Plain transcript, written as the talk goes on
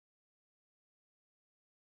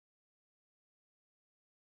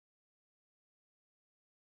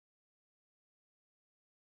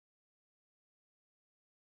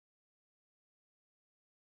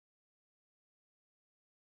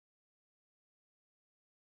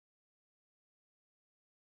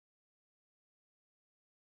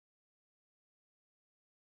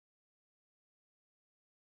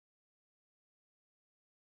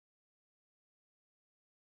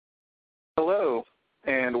Hello,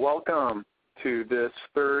 and welcome to this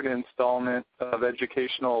third installment of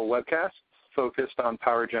educational webcasts focused on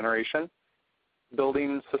power generation,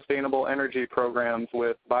 building sustainable energy programs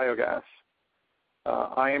with biogas.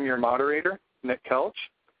 I am your moderator, Nick Kelch.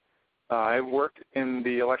 I've worked in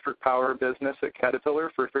the electric power business at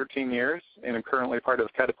Caterpillar for 13 years, and I'm currently part of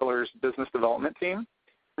Caterpillar's business development team.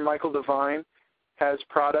 Michael Devine has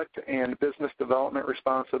product and business development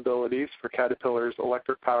responsibilities for Caterpillar's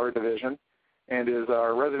electric power division and is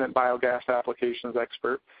our resident biogas applications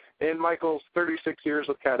expert. In Michael's 36 years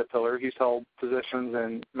with Caterpillar, he's held positions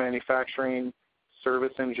in manufacturing,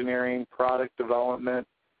 service engineering, product development,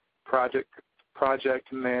 project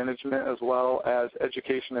management, as well as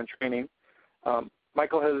education and training.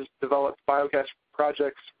 Michael has developed biogas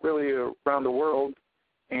projects really around the world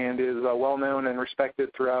and is well known and respected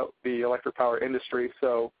throughout the electric power industry.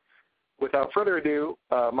 So without further ado,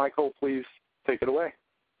 Michael, please take it away.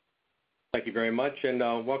 Thank you very much, and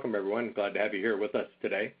welcome everyone. Glad to have you here with us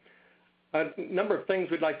today. A number of things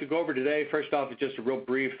we'd like to go over today. First off, just a real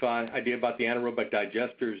brief idea about the anaerobic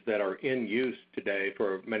digesters that are in use today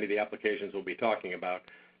for many of the applications we'll be talking about.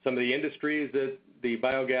 Some of the industries that the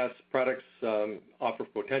biogas products offer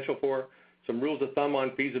potential for, some rules of thumb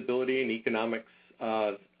on feasibility and economics,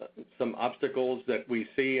 some obstacles that we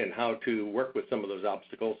see and how to work with some of those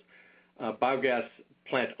obstacles, biogas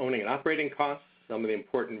plant owning and operating costs, some of the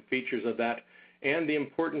important features of that, and the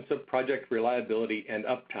importance of project reliability and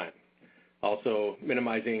uptime. Also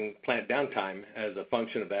minimizing plant downtime as a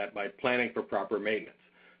function of that by planning for proper maintenance.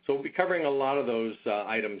 So we'll be covering a lot of those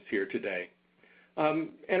items here today.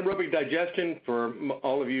 Anaerobic digestion, for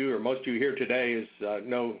all of you or most of you here today, is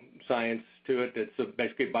no science to it. It's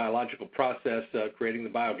basically a biological process creating the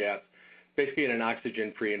biogas, basically in an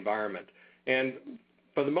oxygen-free environment. And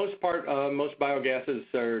for the most part, most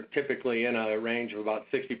biogases are typically in a range of about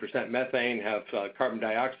 60% methane, have carbon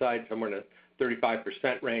dioxide somewhere in the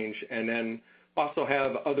 35% range, and then also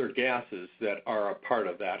have other gases that are a part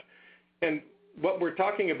of that. And what we're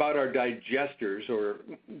talking about are digesters, or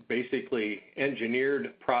basically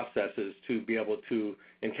engineered processes to be able to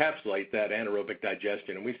encapsulate that anaerobic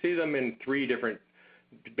digestion. And we see them in three different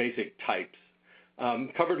basic types.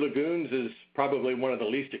 Covered lagoons is probably one of the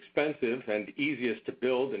least expensive and easiest to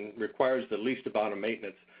build and requires the least amount of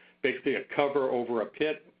maintenance. Basically a cover over a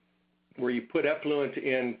pit where you put effluent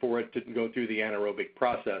in for it to go through the anaerobic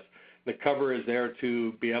process. The cover is there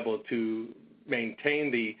to be able to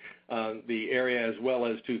maintain the area as well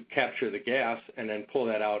as to capture the gas and then pull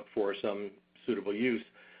that out for some suitable use.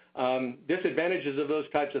 Disadvantages of those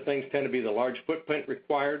types of things tend to be the large footprint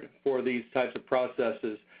required for these types of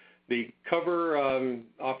processes. The cover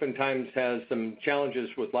oftentimes has some challenges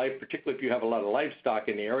with life, particularly if you have a lot of livestock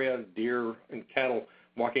in the area. Deer and cattle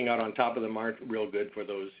walking out on top of them aren't real good for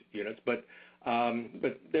those units, but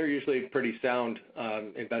they're usually pretty sound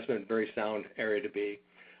investment, very sound area to be.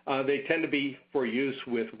 They tend to be for use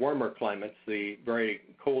with warmer climates. The very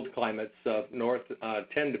cold climates up north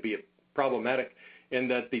tend to be problematic in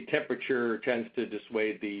that the temperature tends to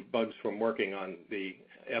dissuade the bugs from working on the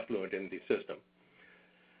effluent in the system.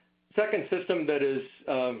 Second system that is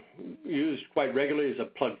used quite regularly is a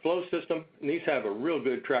plug flow system. And these have a real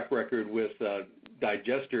good track record with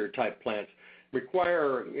digester type plants.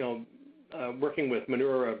 Require working with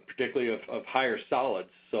manure, particularly of higher solids,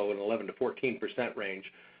 so an 11 to 14% range.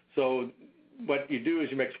 So what you do is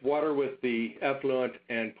you mix water with the effluent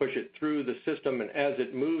and push it through the system, and as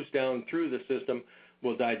it moves down through the system,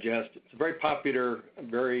 will digest. It's a very popular,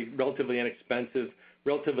 relatively inexpensive,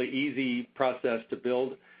 relatively easy process to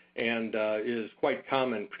build, and is quite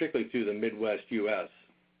common, particularly through the Midwest U.S.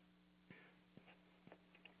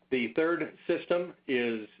 The third system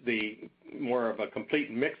is the more of a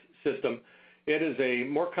complete mix system. It is a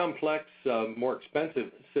more complex, more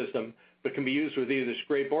expensive system, but can be used with either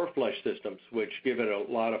scrape or flush systems, which give it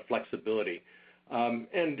a lot of flexibility. And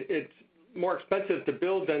it's more expensive to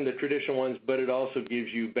build than the traditional ones, but it also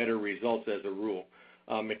gives you better results as a rule.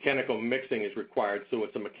 Mechanical mixing is required, so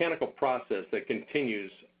it's a mechanical process that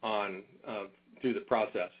continues on through the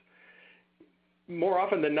process. More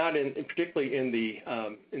often than not, particularly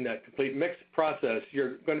in that complete mix process,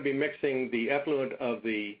 you're going to be mixing the effluent of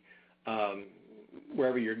the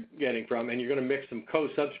wherever you're getting from, and you're going to mix some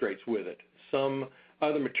co-substrates with it. Some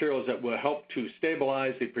other materials that will help to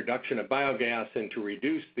stabilize the production of biogas and to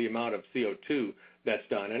reduce the amount of CO2 that's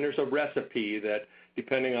done. And there's a recipe that,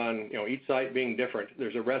 depending on each site being different,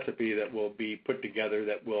 there's a recipe that will be put together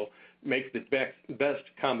that will make the best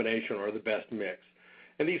combination or the best mix.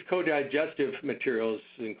 And these co-digestive materials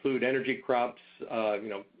include energy crops,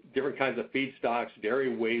 different kinds of feedstocks,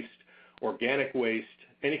 dairy waste, organic waste,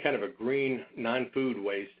 any kind of a green non-food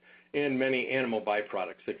waste and many animal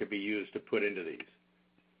byproducts that could be used to put into these.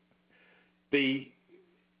 The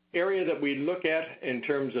area that we look at in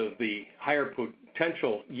terms of the higher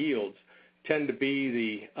potential yields tend to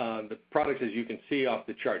be the products, as you can see off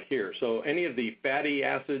the chart here. So any of the fatty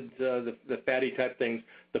acids, the fatty type things,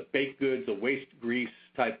 the baked goods, the waste grease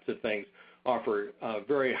types of things offer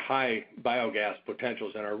very high biogas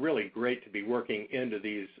potentials and are really great to be working into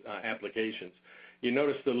these applications. You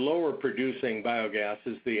notice the lower producing biogas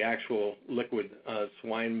is the actual liquid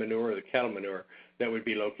swine manure or the cattle manure that would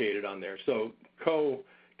be located on there. So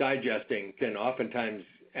co-digesting can oftentimes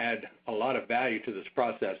add a lot of value to this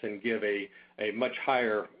process and give a much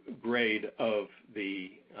higher grade of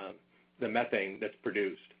the methane that's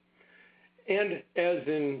produced. And as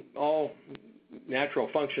in all natural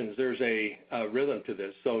functions, there's a rhythm to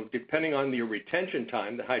this. So depending on your retention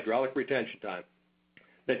time, the hydraulic retention time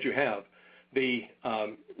that you have, the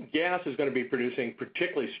gas is going to be producing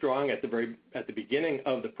particularly strong at the beginning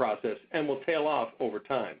of the process and will tail off over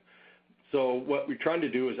time. So what we're trying to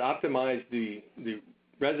do is optimize the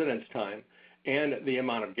residence time and the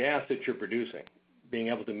amount of gas that you're producing, being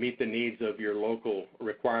able to meet the needs of your local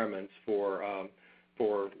requirements for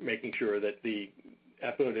making sure that the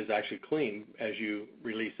effluent is actually clean as you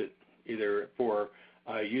release it, either for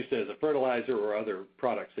use as a fertilizer or other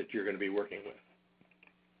products that you're going to be working with.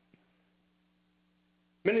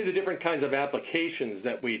 Many of the different kinds of applications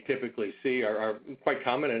that we typically see are quite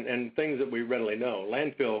common and things that we readily know.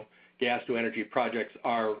 Landfill gas-to-energy projects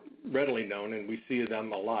are readily known, and we see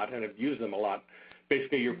them a lot and have used them a lot.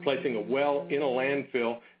 Basically, you're placing a well in a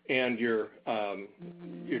landfill, and you're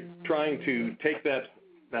trying to take the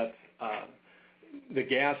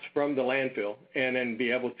gas from the landfill and then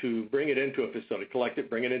be able to bring it into a facility, collect it,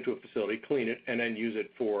 bring it into a facility, clean it, and then use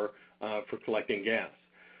it for collecting gas.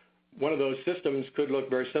 One of those systems could look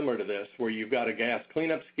very similar to this, where you've got a gas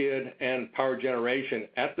cleanup skid and power generation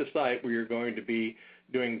at the site where you're going to be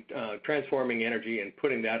doing transforming energy and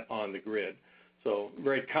putting that on the grid. So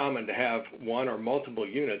very common to have one or multiple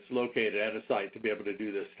units located at a site to be able to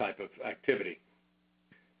do this type of activity.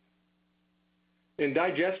 In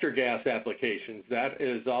digester gas applications, that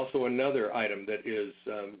is also another item that is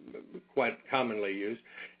quite commonly used.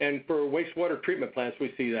 And for wastewater treatment plants,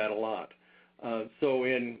 we see that a lot. So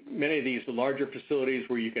in many of these larger facilities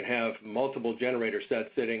where you can have multiple generator sets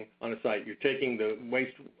sitting on a site, you're taking the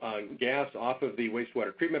waste gas off of the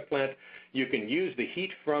wastewater treatment plant. You can use the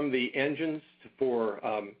heat from the engines for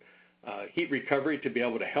heat recovery to be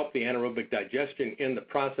able to help the anaerobic digestion in the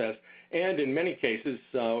process. And in many cases,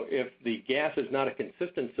 if the gas is not a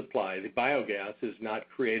consistent supply, the biogas is not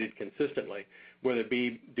created consistently, whether it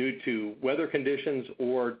be due to weather conditions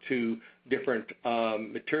or to different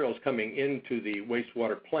materials coming into the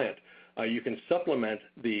wastewater plant, you can supplement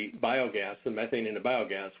the biogas, the methane in the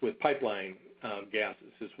biogas, with pipeline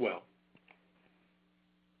gases as well.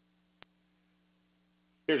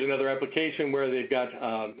 Here's another application where they've got,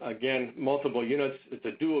 again, multiple units. It's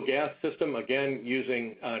a dual gas system, again,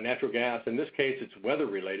 using natural gas. In this case, it's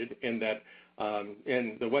weather-related in that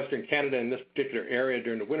in the Western Canada, in this particular area,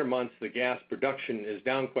 during the winter months, the gas production is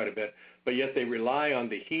down quite a bit, but yet they rely on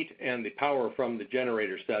the heat and the power from the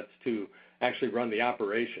generator sets to actually run the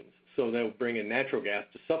operations. So they'll bring in natural gas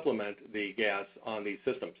to supplement the gas on these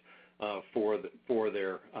systems for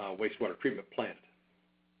their wastewater treatment plant.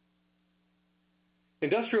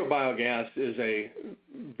 Industrial biogas is a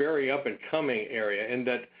very up-and-coming area in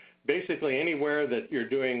that basically anywhere that you're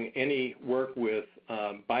doing any work with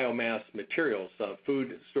biomass materials,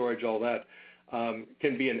 food storage, all that,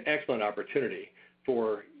 can be an excellent opportunity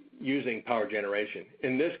for using power generation.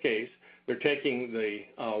 In this case, they're taking the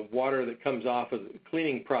water that comes off of the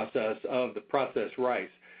cleaning process of the processed rice.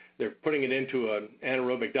 They're putting it into an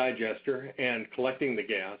anaerobic digester and collecting the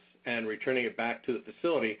gas and returning it back to the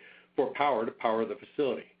facility for power to power the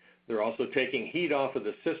facility. They're also taking heat off of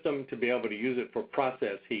the system to be able to use it for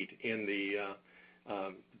process heat in the,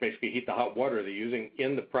 basically heat the hot water they're using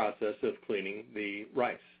in the process of cleaning the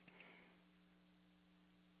rice.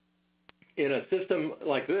 In a system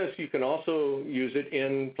like this, you can also use it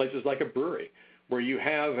in places like a brewery, where you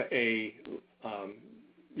have a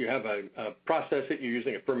process that you're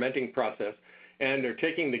using, a fermenting process, and they're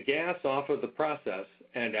taking the gas off of the process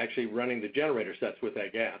and actually running the generator sets with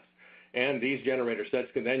that gas. And these generator sets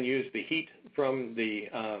can then use the heat from the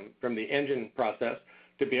engine process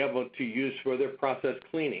to be able to use for their process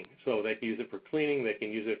cleaning. So they can use it for cleaning, they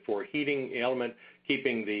can use it for heating the element,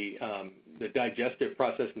 keeping the digestive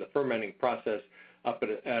process and the fermenting process up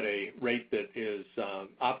at a rate that is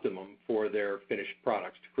optimum for their finished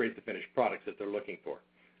products, to create the finished products that they're looking for.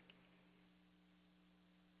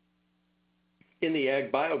 in the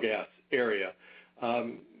ag biogas area.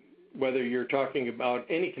 Whether you're talking about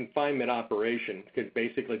any confinement operation could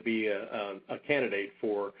basically be a candidate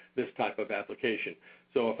for this type of application.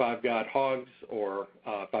 So if I've got hogs, or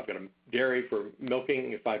if I've got a dairy for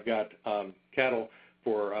milking, if I've got cattle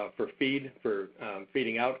for feed, for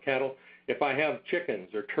feeding out cattle, if I have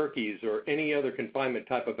chickens or turkeys or any other confinement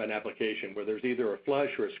type of an application where there's either a flush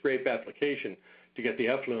or a scrape application to get the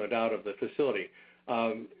effluent out of the facility,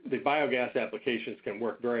 the biogas applications can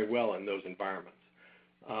work very well in those environments.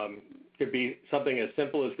 Could be something as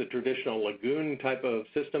simple as the traditional lagoon type of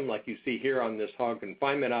system like you see here on this hog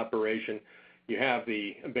confinement operation. You have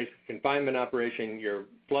the basic confinement operation, you're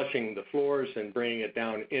flushing the floors and bringing it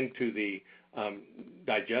down into the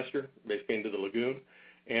digester, basically into the lagoon,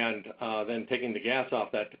 and then taking the gas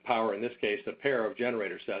off that to power, in this case, a pair of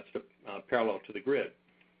generator sets to parallel to the grid.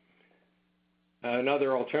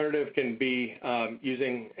 Another alternative can be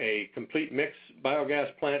using a complete mix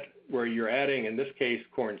biogas plant where you're adding, in this case,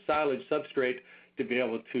 corn silage substrate to be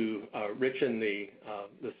able to richen the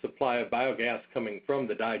supply of biogas coming from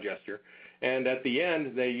the digester. And at the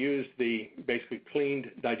end, they use the basically cleaned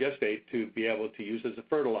digestate to be able to use as a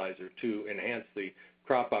fertilizer to enhance the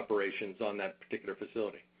crop operations on that particular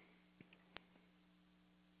facility.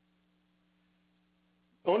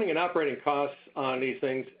 Owning and operating costs on these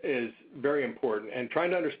things is very important, and trying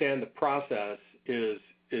to understand the process is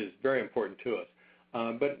very important to us.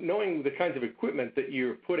 But knowing the kinds of equipment that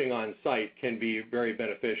you're putting on site can be very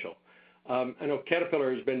beneficial. I know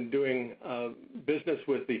Caterpillar has been doing business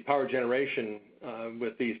with the power generation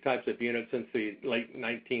with these types of units since the late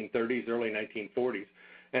 1930s, early 1940s,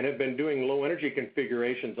 and have been doing low energy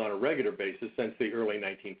configurations on a regular basis since the early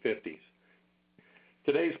 1950s.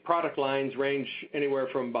 Today's product lines range anywhere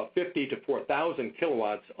from about 50 to 4,000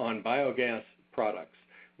 kilowatts on biogas products,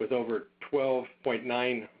 with over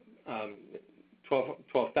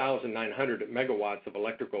 12,900 megawatts of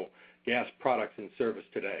electrical gas products in service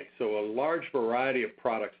today. So a large variety of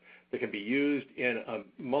products that can be used in a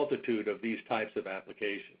multitude of these types of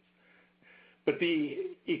applications. But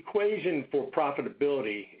the equation for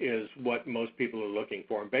profitability is what most people are looking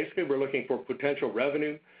for. And basically, we're looking for potential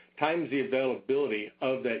revenue times the availability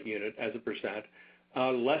of that unit as a percent,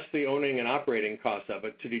 less the owning and operating costs of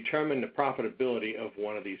it to determine the profitability of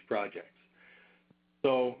one of these projects.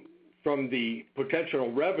 So from the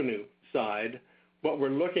potential revenue side, what we're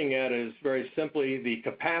looking at is very simply the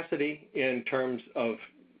capacity in terms of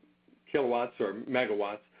kilowatts or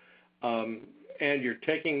megawatts, and you're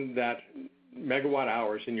taking that megawatt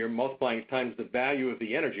hours and you're multiplying times the value of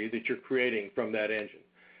the energy that you're creating from that engine.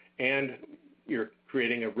 And you're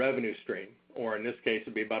creating a revenue stream, or in this case,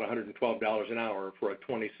 it'd be about $112 an hour for a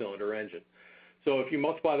 20-cylinder engine. So if you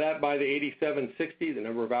multiply that by the 8760, the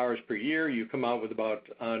number of hours per year, you come out with about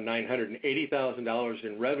 $980,000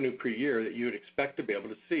 in revenue per year that you would expect to be able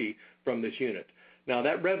to see from this unit. Now,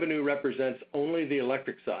 that revenue represents only the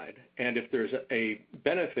electric side, and if there's a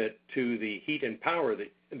benefit to the heat and power,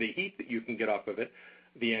 the heat that you can get off of it,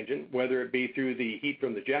 the engine, whether it be through the heat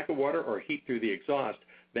from the jacket water or heat through the exhaust,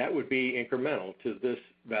 that would be incremental to this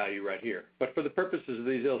value right here. But for the purposes of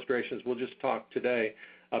these illustrations, we'll just talk today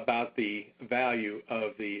about the value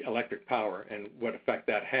of the electric power and what effect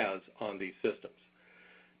that has on these systems.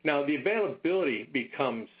 Now, the availability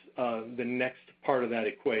becomes the next part of that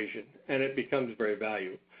equation, and it becomes very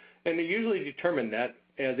valuable. And they usually determine that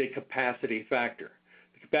as a capacity factor.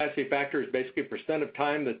 The capacity factor is basically a percent of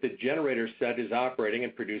time that the generator set is operating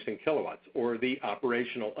and producing kilowatts, or the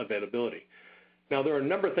operational availability. Now, there are a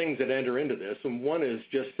number of things that enter into this, and one is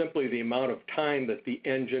just simply the amount of time that the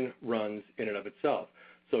engine runs in and of itself.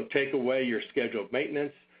 So take away your scheduled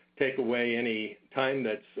maintenance, take away any time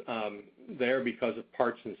that's there because of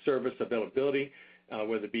parts and service availability,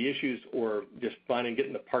 whether it be issues or just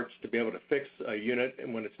getting the parts to be able to fix a unit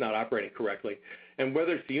and when it's not operating correctly. And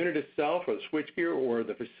whether it's the unit itself or the switchgear or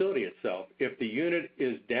the facility itself, if the unit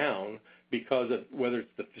is down because of whether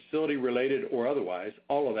it's the facility related or otherwise,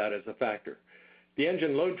 all of that is a factor. The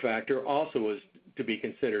engine load factor also is to be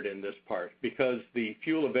considered in this part, because the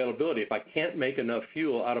fuel availability, if I can't make enough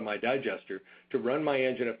fuel out of my digester to run my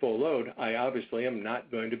engine at full load, I obviously am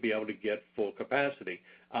not going to be able to get full capacity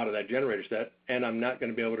out of that generator set, and I'm not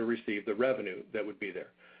going to be able to receive the revenue that would be there.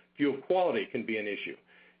 Fuel quality can be an issue.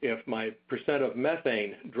 If my percent of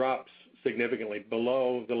methane drops significantly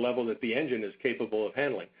below the level that the engine is capable of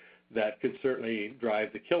handling, that could certainly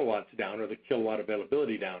drive the kilowatts down or the kilowatt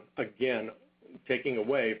availability down, again, taking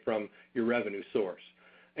away from your revenue source.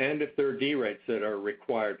 And if there are D-rates that are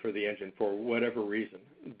required for the engine for whatever reason,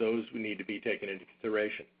 those need to be taken into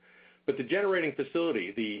consideration. But the generating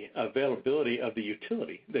facility, the availability of the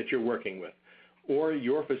utility that you're working with, or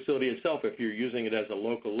your facility itself if you're using it as a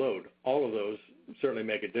local load. All of those certainly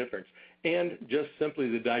make a difference. And just simply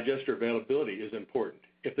the digester availability is important.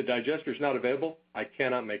 If the digester is not available, I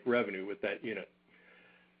cannot make revenue with that unit.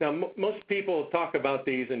 Now, most people talk about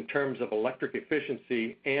these in terms of electric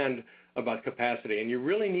efficiency and about capacity, and you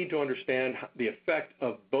really need to understand the effect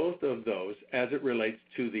of both of those as it relates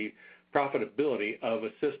to the profitability of a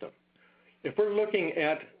system. If we're looking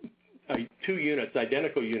at two units,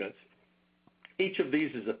 identical units, each of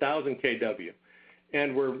these is 1,000 kW,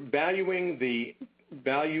 and we're valuing the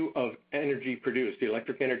value of energy produced, the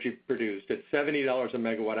electric energy produced, at $70 a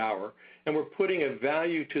megawatt hour, and we're putting a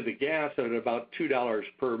value to the gas at about $2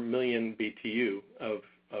 per million BTU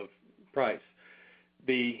of price.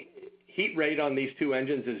 The heat rate on these two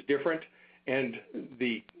engines is different, and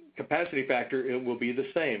the capacity factor, it will be the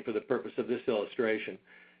same for the purpose of this illustration.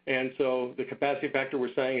 And so the capacity factor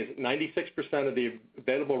we're saying is 96% of the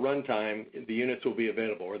available runtime, the units will be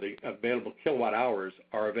available, or the available kilowatt hours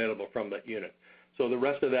are available from that unit. So the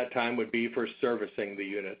rest of that time would be for servicing the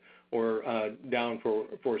unit or down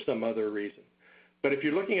for some other reason. But if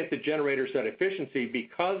you're looking at the generator set efficiency,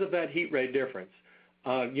 because of that heat rate difference,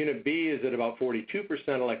 Unit B is at about 42%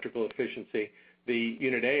 electrical efficiency. The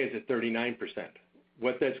Unit A is at 39%.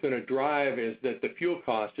 What that's going to drive is that the fuel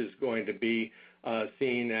cost is going to be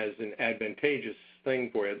seen as an advantageous thing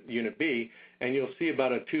for Unit B, and you'll see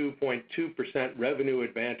about a 2.2% revenue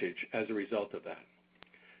advantage as a result of that.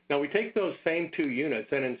 Now we take those same two units,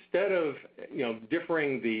 and instead of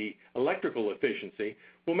differing the electrical efficiency,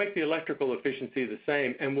 we'll make the electrical efficiency the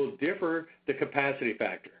same, and we'll differ the capacity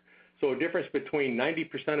factor. So a difference between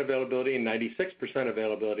 90% availability and 96%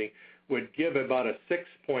 availability would give about a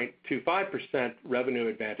 6.25% revenue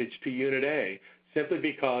advantage to Unit A, simply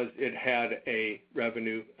because it had a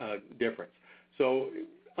revenue difference. So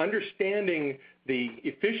understanding the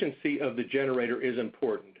efficiency of the generator is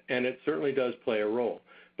important, and it certainly does play a role.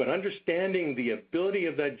 But understanding the ability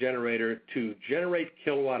of that generator to generate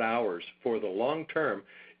kilowatt hours for the long term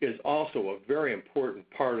is also a very important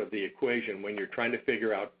part of the equation when you're trying to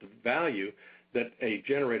figure out the value that a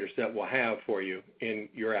generator set will have for you in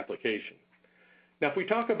your application. Now, if we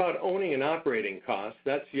talk about owning and operating costs,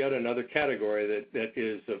 that's yet another category that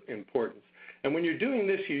is of importance. And when you're doing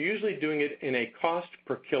this, you're usually doing it in a cost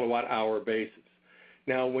per kilowatt hour basis.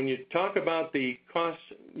 Now, when you talk about the costs,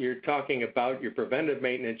 you're talking about your preventive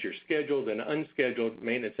maintenance, your scheduled and unscheduled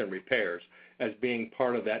maintenance and repairs as being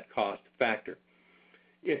part of that cost factor.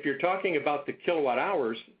 If you're talking about the kilowatt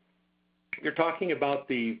hours, you're talking about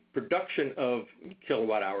the production of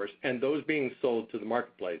kilowatt hours and those being sold to the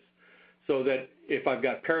marketplace. So that if I've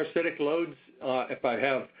got parasitic loads, if I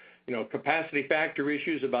have capacity factor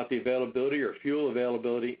issues about the availability or fuel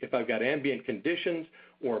availability, if I've got ambient conditions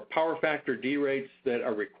or power factor derates that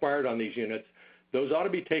are required on these units, those ought to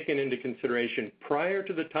be taken into consideration prior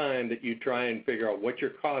to the time that you try and figure out what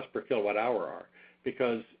your costs per kilowatt hour are.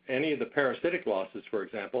 Because any of the parasitic losses, for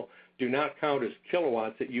example, do not count as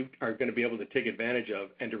kilowatts that you are going to be able to take advantage of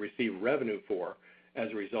and to receive revenue for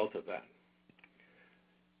as a result of that.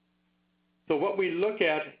 So what we look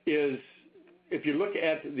at is, if you look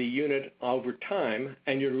at the unit over time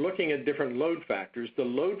and you're looking at different load factors, the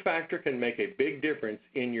load factor can make a big difference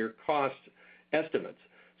in your cost estimates.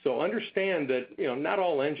 So understand that not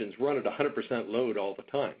all engines run at 100% load all the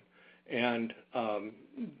time. And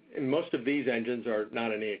most of these engines are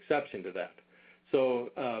not any exception to that. So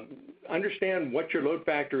understand what your load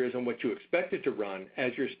factor is and what you expect it to run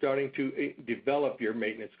as you're starting to develop your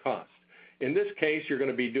maintenance costs. In this case, you're going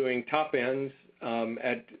to be doing top ends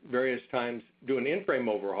at various times, do an in-frame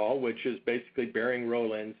overhaul, which is basically bearing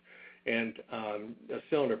roll-ins and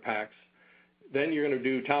cylinder packs. Then you're going to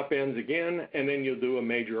do top ends again, and then you'll do a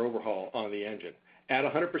major overhaul on the engine. At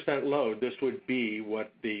 100% load, this would be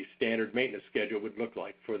what the standard maintenance schedule would look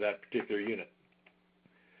like for that particular unit.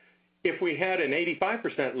 If we had an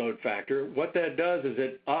 85% load factor, what that does is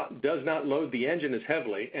it does not load the engine as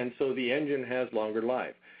heavily, and so the engine has longer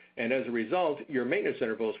life. And as a result, your maintenance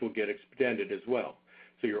intervals will get extended as well.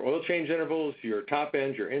 So your oil change intervals, your top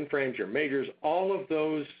ends, your in-frames, your majors, all of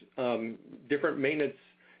those different maintenance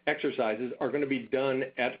exercises are going to be done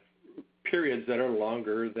at periods that are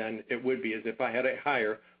longer than it would be as if I had a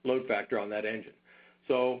higher load factor on that engine.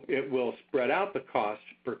 So it will spread out the cost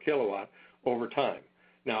per kilowatt over time.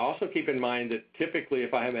 Now also keep in mind that typically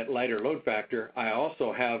if I have a lighter load factor, I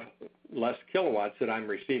also have less kilowatts that I'm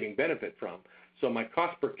receiving benefit from. So my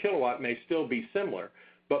cost per kilowatt may still be similar,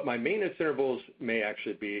 but my maintenance intervals may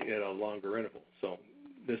actually be at a longer interval. So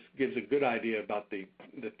this gives a good idea about the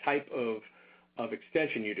type of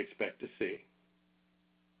extension you'd expect to see.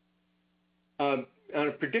 On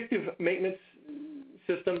a predictive maintenance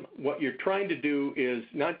system, what you're trying to do is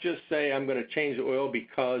not just say, I'm going to change the oil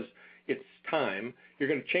because it's time. You're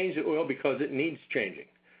going to change the oil because it needs changing.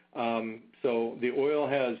 So the oil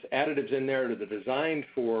has additives in there that are designed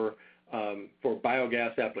for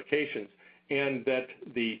biogas applications, and that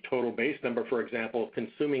the total base number, for example,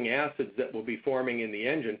 consuming acids that will be forming in the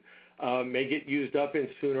engine may get used up in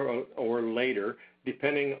sooner or later,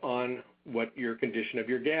 depending on what your condition of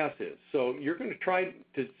your gas is. So you're going to try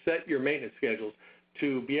to set your maintenance schedules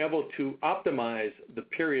to be able to optimize the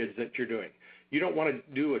periods that you're doing. You don't want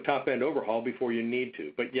to do a top-end overhaul before you need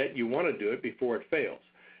to, but yet you want to do it before it fails.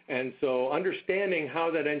 And so understanding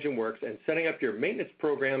how that engine works and setting up your maintenance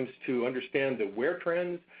programs to understand the wear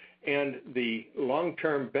trends and the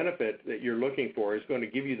long-term benefit that you're looking for is going to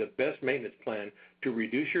give you the best maintenance plan to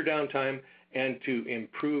reduce your downtime and to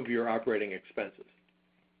improve your operating expenses.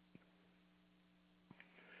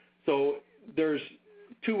 So there's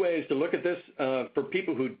two ways to look at this. For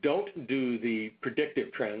people who don't do the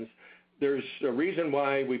predictive trends, there's a reason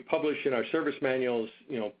why we publish in our service manuals,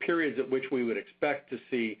 periods at which we would expect to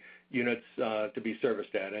see units to be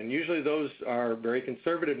serviced at. And usually those are very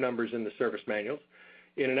conservative numbers in the service manuals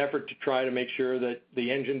in an effort to try to make sure that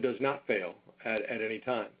the engine does not fail at any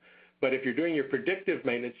time. But if you're doing your predictive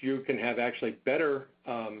maintenance, you can have actually better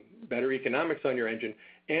economics on your engine,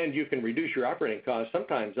 and you can reduce your operating costs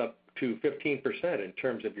sometimes up to 15% in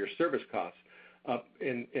terms of your service costs up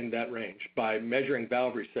in that range by measuring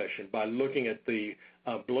valve recession, by looking at the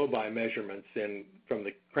blow-by measurements from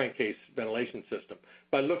the crankcase ventilation system,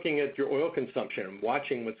 by looking at your oil consumption and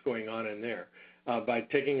watching what's going on in there, by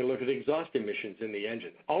taking a look at exhaust emissions in the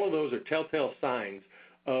engine. All of those are telltale signs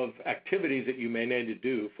of activities that you may need to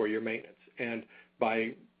do for your maintenance. And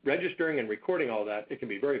by registering and recording all that, it can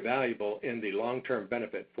be very valuable in the long-term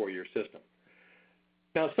benefit for your system.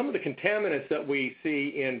 Now, some of the contaminants that we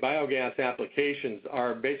see in biogas applications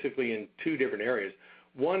are basically in two different areas.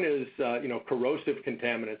 One is, corrosive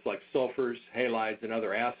contaminants like sulfurs, halides, and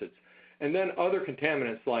other acids. And then other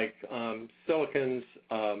contaminants like silicons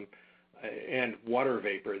and water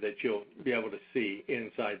vapor that you'll be able to see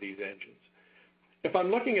inside these engines. If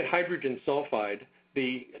I'm looking at hydrogen sulfide,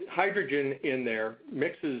 the hydrogen in there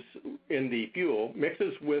mixes in the fuel,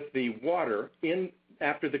 mixes with the water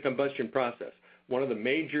after the combustion process. One of the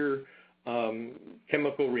major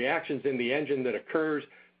chemical reactions in the engine that occurs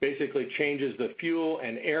basically changes the fuel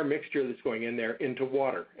and air mixture that's going in there into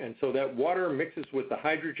water. And so that water mixes with the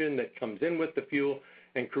hydrogen that comes in with the fuel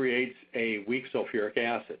and creates a weak sulfuric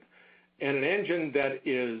acid. And an engine that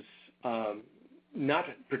is not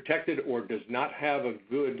protected or does not have a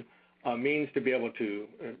good means to be able to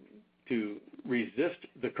resist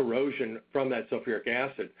the corrosion from that sulfuric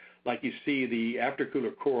acid, like you see the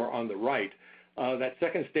aftercooler core on the right, that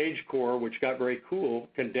second stage core, which got very cool,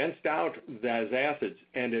 condensed out those acids,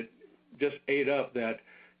 and it just ate up that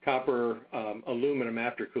copper aluminum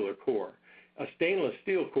aftercooler core. A stainless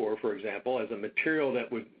steel core, for example, as a material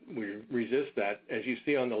that would resist that, as you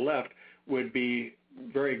see on the left, would be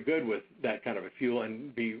very good with that kind of a fuel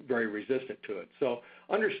and be very resistant to it. So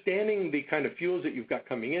understanding the kind of fuels that you've got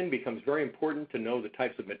coming in becomes very important to know the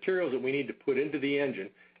types of materials that we need to put into the engine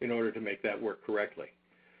in order to make that work correctly.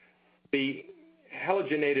 The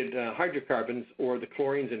halogenated hydrocarbons, or the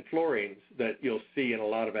chlorines and fluorines that you'll see in a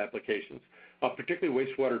lot of applications, particularly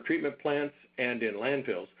wastewater treatment plants and in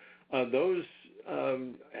landfills, those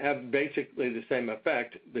have basically the same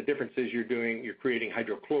effect. The difference is you're creating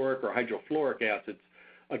hydrochloric or hydrofluoric acids.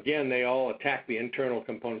 Again, they all attack the internal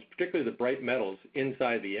components, particularly the bright metals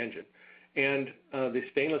inside the engine. And the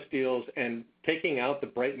stainless steels and taking out the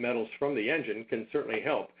bright metals from the engine can certainly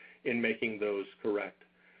help in making those correct.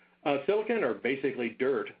 Silicon, or basically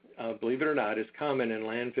dirt, believe it or not, is common in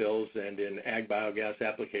landfills and in ag biogas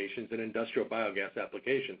applications and industrial biogas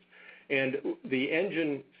applications. And the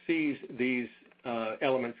engine sees these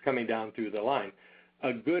elements coming down through the line.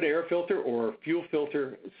 A good air filter or fuel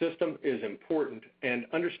filter system is important, and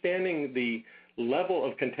understanding the level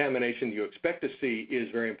of contamination you expect to see is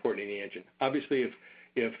very important in the engine. Obviously,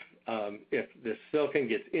 if the silicon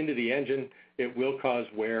gets into the engine, it will cause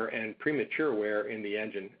wear and premature wear in the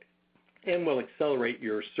engine, and will accelerate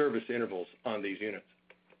your service intervals on these units.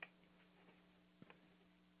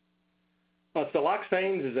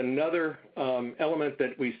 Siloxanes is another element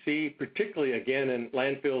that we see, particularly again in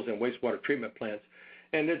landfills and wastewater treatment plants.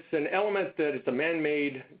 And it's an element that it's a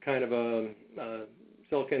man-made kind of a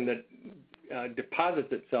silicon that deposits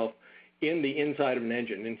itself in the inside of an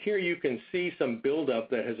engine. And here you can see some buildup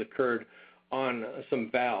that has occurred on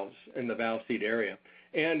some valves in the valve seat area.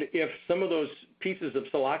 And if some of those pieces of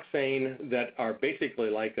siloxane that are basically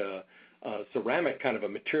like a ceramic kind of a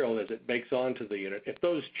material as it bakes onto the unit. If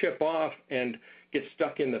those chip off and get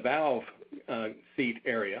stuck in the valve seat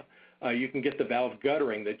area, you can get the valve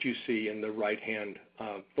guttering that you see in the right-hand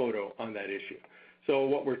photo on that issue. So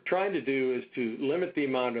what we're trying to do is to limit the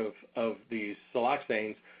amount of these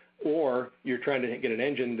siloxanes, or you're trying to get an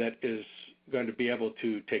engine that is going to be able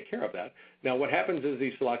to take care of that. Now what happens is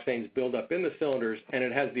these siloxanes build up in the cylinders, and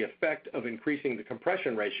it has the effect of increasing the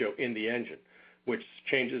compression ratio in the engine, which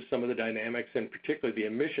changes some of the dynamics and particularly the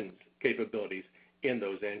emissions capabilities in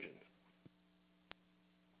those engines.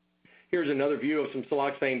 Here's another view of some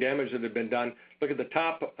siloxane damage that had been done. Look at the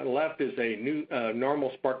top left is a new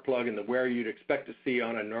normal spark plug in the wear you'd expect to see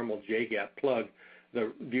on a normal J-gap plug.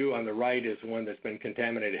 The view on the right is one that's been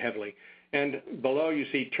contaminated heavily. And below you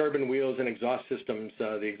see turbine wheels and exhaust systems.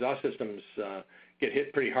 The exhaust systems get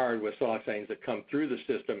hit pretty hard with siloxanes that come through the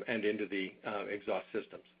system and into the exhaust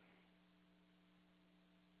systems.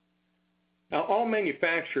 Now, all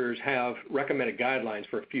manufacturers have recommended guidelines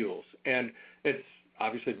for fuels, and it's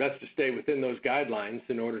obviously best to stay within those guidelines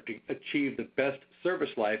in order to achieve the best service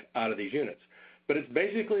life out of these units. But it's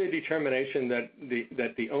basically a determination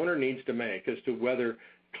that the owner needs to make as to whether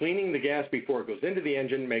cleaning the gas before it goes into the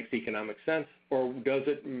engine makes economic sense, or does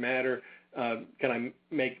it matter, can I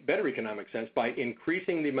make better economic sense by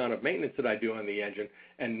increasing the amount of maintenance that I do on the engine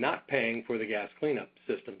and not paying for the gas cleanup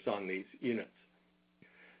systems on these units.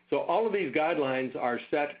 So all of these guidelines are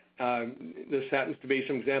set. This happens to be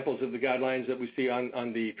some examples of the guidelines that we see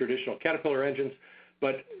on the traditional Caterpillar engines.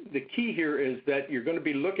 But the key here is that you're going to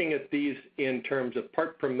be looking at these in terms of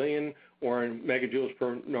part per million or in megajoules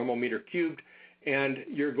per normal meter cubed. And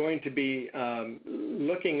you're going to be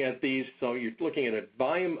looking at these, so you're looking at a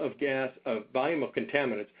volume of gas, a volume of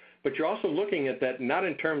contaminants, but you're also looking at that not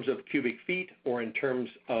in terms of cubic feet or in terms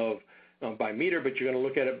of by meter, but you're going to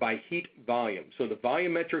look at it by heat volume. So the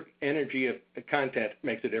volumetric energy of content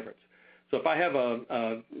makes a difference. So if I have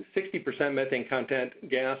a 60% methane content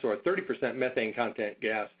gas or a 30% methane content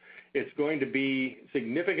gas, it's going to be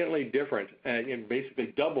significantly different and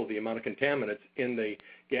basically double the amount of contaminants in the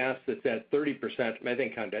gas that's at 30%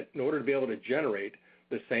 methane content in order to be able to generate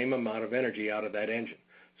the same amount of energy out of that engine.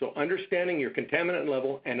 So understanding your contaminant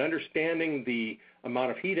level and understanding the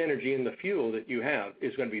amount of heat energy in the fuel that you have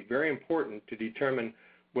is going to be very important to determine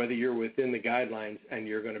whether you're within the guidelines and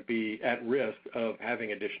you're going to be at risk of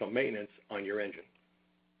having additional maintenance on your engine.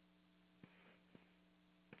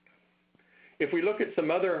 If we look at some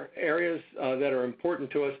other areas that are important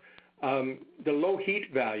to us, the low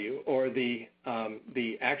heat value or the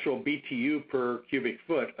actual BTU per cubic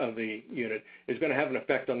foot of the unit is going to have an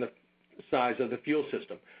effect on the size of the fuel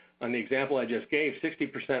system. On the example I just gave,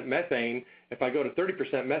 60% methane, if I go to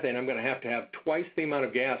 30% methane, I'm going to have twice the amount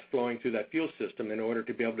of gas flowing through that fuel system in order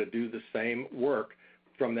to be able to do the same work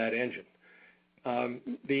from that engine.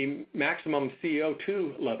 The maximum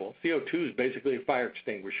CO2 level, CO2 is basically a fire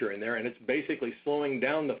extinguisher in there, and it's basically slowing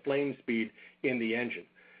down the flame speed in the engine.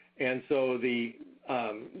 And so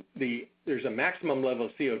there's a maximum level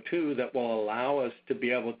of CO2 that will allow us to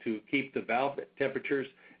be able to keep the valve temperatures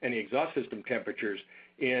and the exhaust system temperatures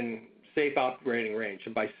in safe operating range.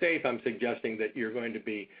 And by safe, I'm suggesting that you're going to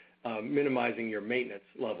be minimizing your maintenance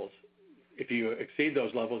levels. If you exceed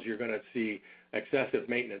those levels, you're going to see excessive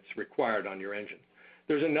maintenance required on your engine.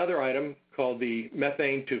 There's another item called the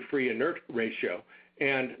methane to free inert ratio,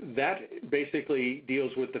 and that basically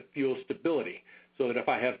deals with the fuel stability. So that if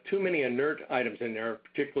I have too many inert items in there,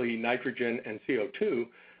 particularly nitrogen and CO2,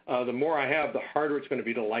 the more I have, the harder it's going to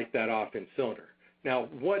be to light that off in cylinder. Now,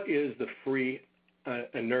 what is the free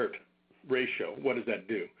inert ratio? What does that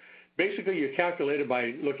do? Basically, you calculate it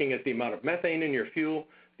by looking at the amount of methane in your fuel,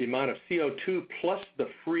 the amount of CO2 plus the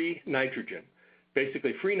free nitrogen.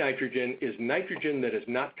 Basically, free nitrogen is nitrogen that is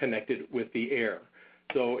not connected with the air.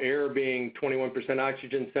 So air being 21%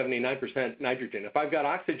 oxygen, 79% nitrogen. If I've got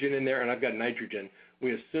oxygen in there and I've got nitrogen,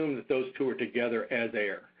 we assume that those two are together as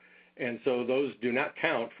air. And so those do not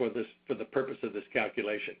count for the purpose of this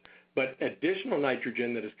calculation. But additional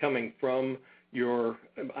nitrogen that is coming from your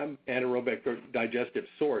anaerobic or digestive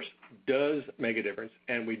source does make a difference,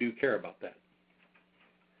 and we do care about that.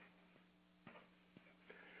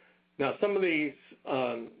 Now, some of these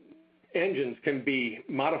engines can be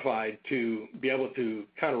modified to be able to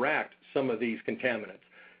counteract some of these contaminants.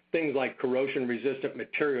 Things like corrosion-resistant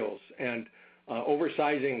materials and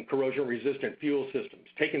oversizing corrosion-resistant fuel systems,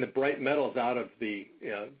 taking the bright metals out of the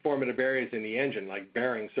formative areas in the engine, like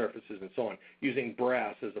bearing surfaces and so on, using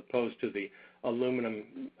brass as opposed to the aluminum,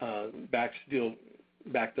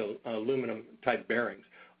 backed aluminum type bearings.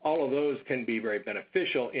 All of those can be very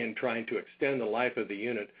beneficial in trying to extend the life of the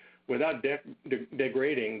unit without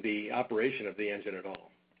degrading the operation of the engine at all.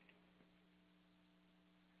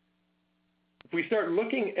 If we start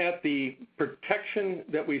looking at the protection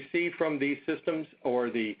that we see from these systems, or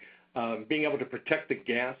the being able to protect the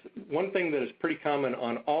gas, one thing that is pretty common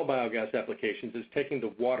on all biogas applications is taking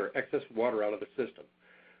the water, excess water, out of the system.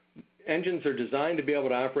 Engines are designed to be able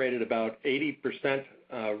to operate at about 80%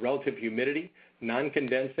 relative humidity,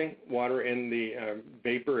 non-condensing water in the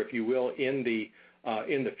vapor, if you will, in the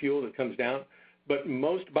fuel that comes down. But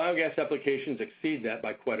most biogas applications exceed that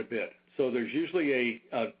by quite a bit. So there's usually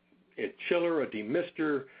a chiller, a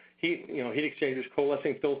demister, heat exchangers,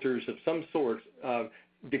 coalescing filters of some sort.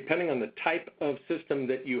 Depending on the type of system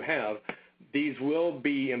that you have, these will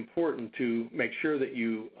be important to make sure that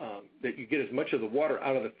you get as much of the water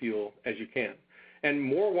out of the fuel as you can. And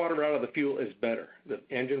more water out of the fuel is better. The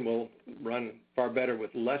engine will run far better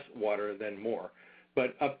with less water than more.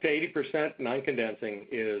 But up to 80% non-condensing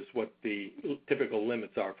is what the typical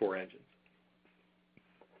limits are for engines.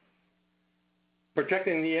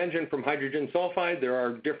 Protecting the engine from hydrogen sulfide, there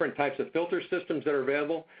are different types of filter systems that are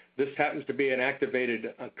available. This happens to be an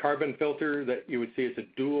activated carbon filter that you would see. It's a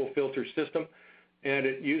dual filter system, and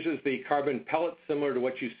it uses the carbon pellets similar to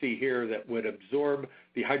what you see here that would absorb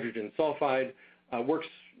the hydrogen sulfide. Works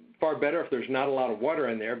far better if there's not a lot of water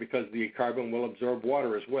in there, because the carbon will absorb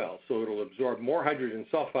water as well. So it'll absorb more hydrogen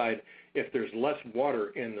sulfide if there's less water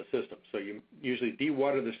in the system. So you usually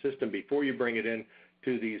dewater the system before you bring it in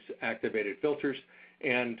to these activated filters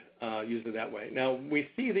and use it that way. Now, we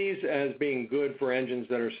see these as being good for engines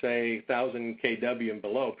that are, say, 1,000 kW and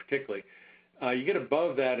below particularly. You get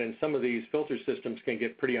above that, and some of these filter systems can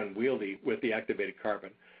get pretty unwieldy with the activated carbon.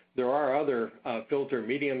 There are other filter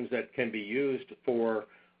mediums that can be used for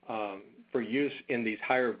use in these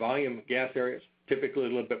higher volume gas areas, typically a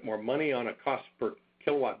little bit more money on a cost per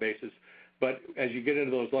kilowatt basis. But as you get into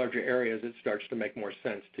those larger areas, it starts to make more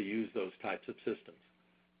sense to use those types of systems.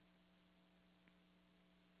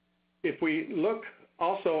 If we look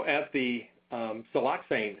also at the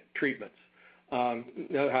siloxane treatments,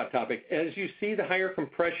 another hot topic, as you see the higher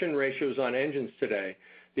compression ratios on engines today,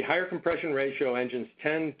 the higher compression ratio engines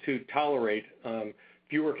tend to tolerate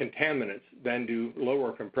fewer contaminants than do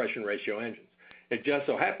lower compression ratio engines. It just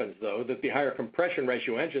so happens, though, that the higher compression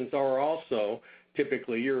ratio engines are also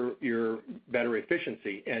typically your better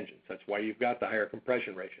efficiency engines. That's why you've got the higher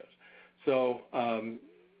compression ratios. So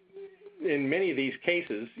in many of these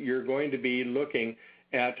cases, you're going to be looking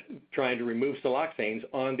at trying to remove siloxanes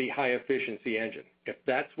on the high efficiency engine. If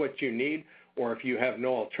that's what you need, or if you have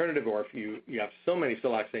no alternative, or if you have so many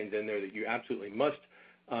siloxanes in there that you absolutely must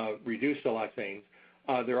reduce siloxanes,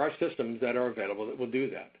 there are systems that are available that will do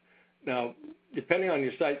that. Now, depending on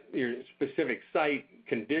your specific site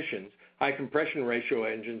conditions, high compression ratio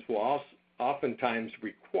engines will oftentimes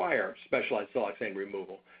require specialized siloxane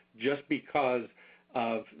removal, just because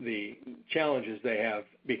of the challenges they have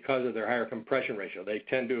because of their higher compression ratio. They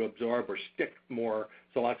tend to absorb or stick more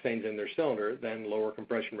siloxanes in their cylinder than lower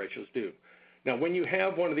compression ratios do. Now, when you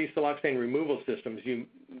have one of these siloxane removal systems,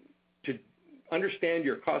 to understand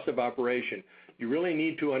your cost of operation, you really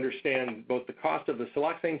need to understand both the cost of the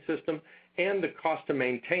siloxane system and the cost to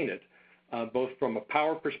maintain it, both from a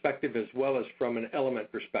power perspective as well as from an element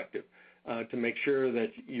perspective, to make sure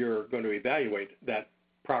that you're going to evaluate that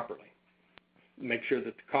properly. Make sure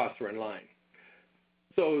that the costs are in line.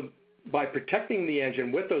 So by protecting the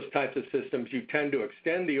engine with those types of systems, you tend to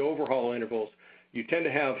extend the overhaul intervals. You tend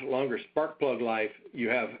to have longer spark plug life. You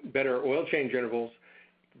have better oil change intervals,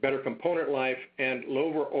 better component life, and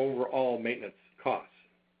lower overall maintenance costs.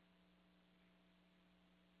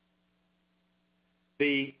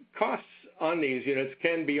 The costs on these units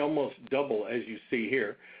can be almost double, as you see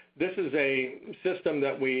here. This is a system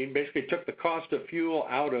that we basically took the cost of fuel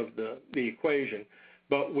out of the equation,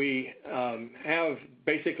 but we have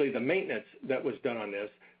basically the maintenance that was done on this.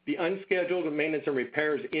 The unscheduled maintenance and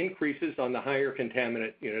repairs increases on the higher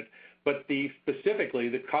contaminant unit, but specifically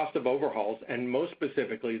the cost of overhauls, and most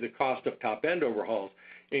specifically the cost of top-end overhauls,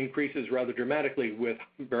 increases rather dramatically with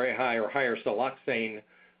very high or higher siloxane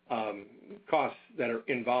costs that are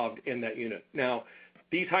involved in that unit. Now,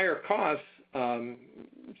 these higher costs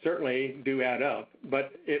certainly do add up,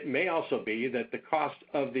 but it may also be that the cost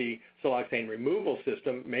of the siloxane removal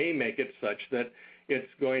system may make it such that it's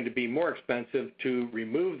going to be more expensive to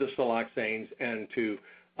remove the siloxanes and to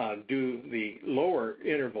do the lower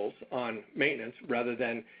intervals on maintenance rather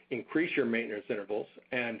than increase your maintenance intervals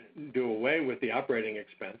and do away with the operating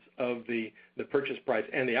expense of the purchase price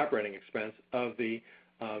and the operating expense of the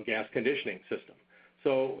gas conditioning system.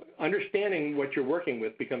 So understanding what you're working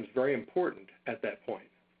with becomes very important at that point.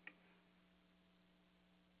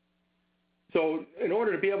 So in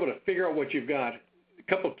order to be able to figure out what you've got, a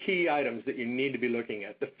couple key items that you need to be looking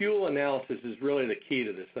at. The fuel analysis is really the key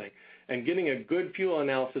to this thing. And getting a good fuel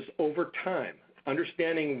analysis over time,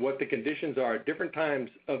 understanding what the conditions are at different times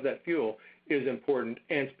of that fuel is important,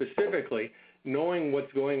 and specifically knowing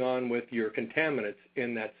what's going on with your contaminants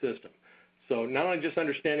in that system. So not only just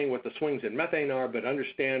understanding what the swings in methane are, but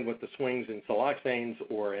understand what the swings in siloxanes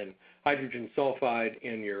or in hydrogen sulfide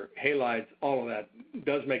in your halides, all of that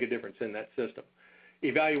does make a difference in that system.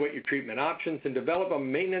 Evaluate your treatment options and develop a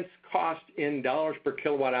maintenance cost in dollars per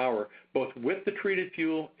kilowatt hour, both with the treated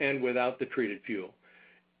fuel and without the treated fuel.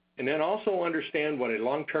 And then also understand what a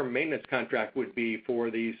long-term maintenance contract would be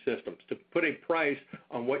for these systems, to put a price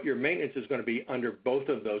on what your maintenance is going to be under both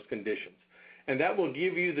of those conditions. And that will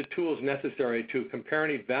give you the tools necessary to compare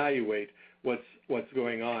and evaluate what's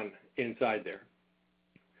going on inside there.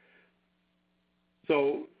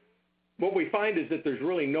 So what we find is that there's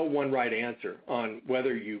really no one right answer on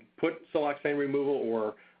whether you put siloxane removal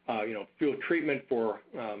or fuel treatment for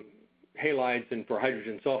halides and for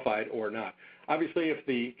hydrogen sulfide or not. Obviously, if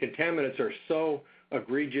the contaminants are so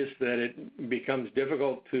egregious that it becomes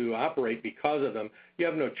difficult to operate because of them, you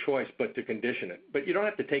have no choice but to condition it. But you don't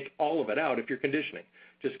have to take all of it out if you're conditioning.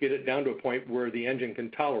 Just get it down to a point where the engine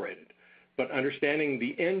can tolerate it. But understanding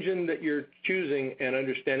the engine that you're choosing and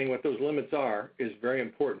understanding what those limits are is very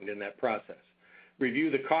important in that process. Review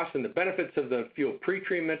the costs and the benefits of the fuel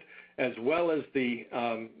pretreatment, as well as the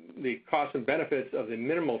costs and benefits of the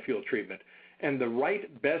minimal fuel treatment. And the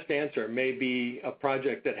right best answer may be a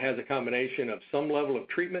project that has a combination of some level of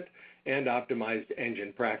treatment and optimized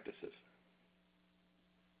engine practices.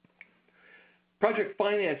 Project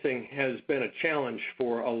financing has been a challenge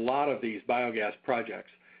for a lot of these biogas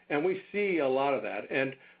projects, and we see a lot of that.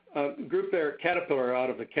 And a group there, Caterpillar,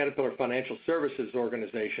 out of the Caterpillar Financial Services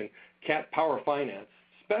Organization, Cat Power Finance,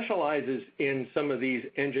 specializes in some of these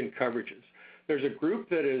engine coverages. There's a group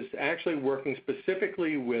that is actually working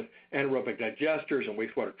specifically with anaerobic digesters and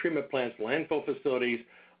wastewater treatment plants, landfill facilities,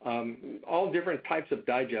 all different types of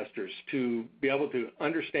digesters to be able to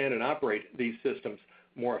understand and operate these systems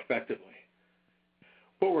more effectively.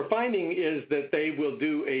 What we're finding is that they will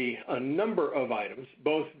do a number of items,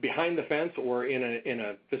 both behind the fence or in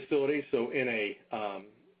a facility, so in a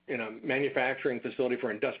manufacturing facility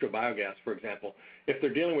for industrial biogas, for example. If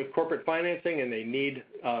they're dealing with corporate financing and they need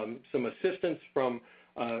some assistance from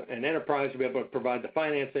an enterprise to be able to provide the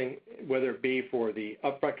financing, whether it be for the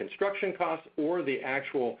upfront construction costs or the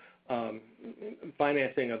actual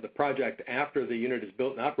financing of the project after the unit is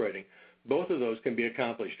built and operating, both of those can be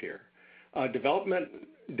accomplished here.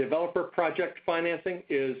 Developer project financing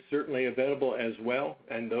is certainly available as well,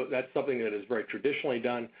 and that's something that is very traditionally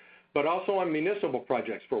done. But also on municipal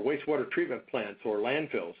projects for wastewater treatment plants or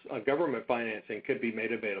landfills, government financing could be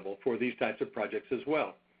made available for these types of projects as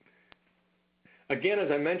well. Again, as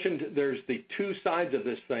I mentioned, there's the two sides of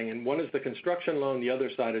this thing, and one is the construction loan, the other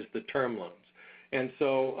side is the term loans. And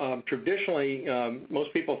so traditionally,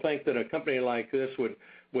 most people think that a company like this would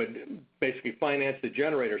basically finance the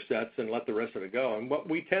generator sets and let the rest of it go. And what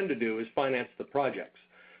we tend to do is finance the projects,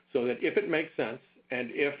 so that if it makes sense and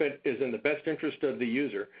if it is in the best interest of the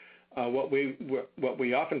user, what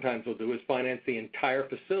we oftentimes will do is finance the entire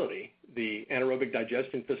facility, the anaerobic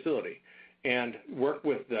digestion facility, and work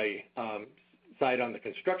with the side on the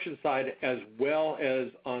construction side as well as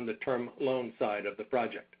on the term loan side of the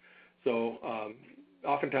project. So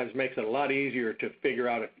oftentimes makes it a lot easier to figure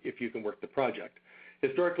out if you can work the project.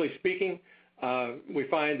 Historically speaking, we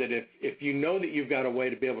find that if you know that you've got a way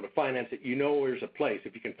to be able to finance it, you know there's a place.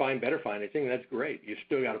 If you can find better financing, that's great. You've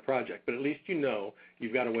still got a project, but at least you know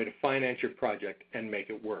you've got a way to finance your project and make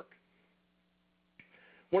it work.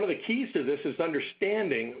 One of the keys to this is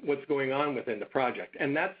understanding what's going on within the project,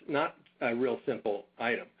 and that's not a real simple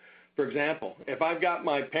item. For example, if I've got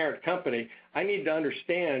my parent company, I need to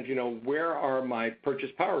understand, where are my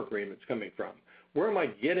purchase power agreements coming from? Where am I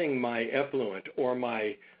getting my effluent or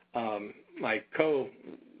my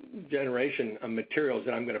co-generation materials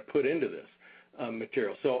that I'm going to put into this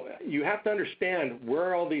material? So you have to understand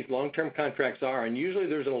where all these long-term contracts are, and usually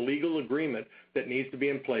there's a legal agreement that needs to be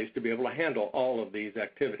in place to be able to handle all of these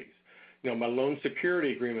activities. My loan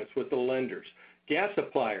security agreements with the lenders. Gas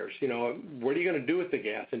suppliers, what are you going to do with the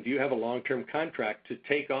gas? And do you have a long-term contract to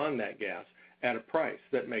take on that gas at a price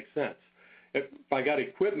that makes sense? If I got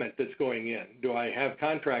equipment that's going in, do I have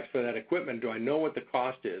contracts for that equipment? Do I know what the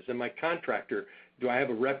cost is? And my contractor, do I have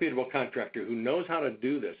a reputable contractor who knows how to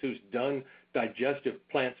do this, who's done digestive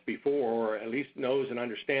plants before, or at least knows and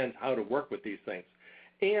understands how to work with these things?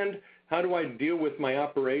 And how do I deal with my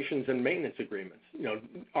operations and maintenance agreements?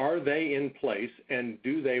 Are they in place, and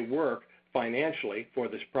do they work financially for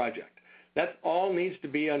this project. That all needs to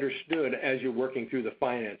be understood as you're working through the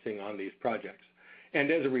financing on these projects. And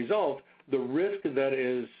as a result, the risk that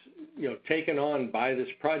is taken on by this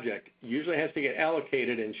project usually has to get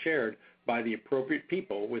allocated and shared by the appropriate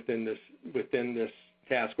people within this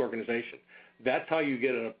task organization. That's how you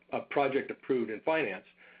get a project approved and financed,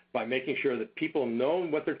 by making sure that people know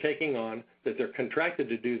what they're taking on, that they're contracted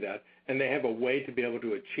to do that, and they have a way to be able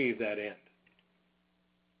to achieve that end.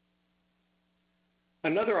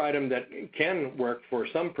 Another item that can work for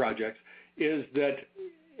some projects is that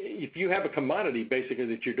if you have a commodity basically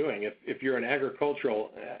that you're doing, if you're an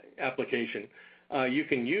agricultural application, you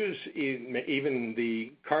can use even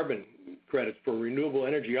the carbon credits for renewable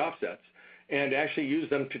energy offsets and actually use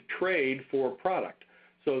them to trade for product,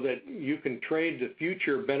 so that you can trade the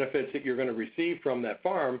future benefits that you're going to receive from that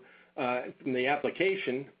farm, from the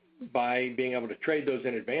application, by being able to trade those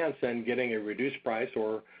in advance and getting a reduced price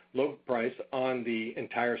or low price on the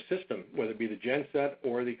entire system, whether it be the genset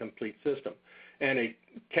or the complete system. And a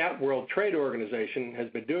CAT World Trade Organization has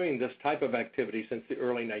been doing this type of activity since the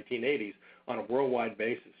early 1980s on a worldwide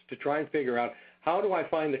basis to try and figure out, how do I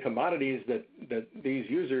find the commodities that these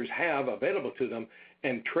users have available to them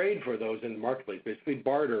and trade for those in the marketplace, basically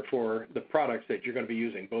barter for the products that you're going to be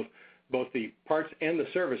using, both the parts and the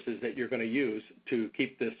services that you're going to use to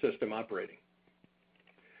keep this system operating.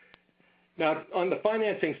 Now, on the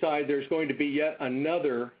financing side, there's going to be yet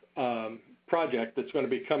another project that's going to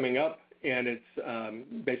be coming up, and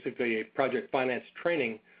it's basically a project finance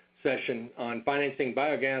training session on financing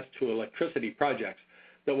biogas to electricity projects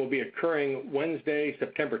that will be occurring Wednesday,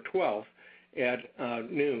 September 12th at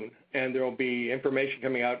noon, and there will be information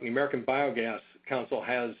coming out. The American Biogas Council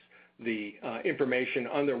has the information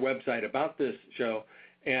on their website about this show,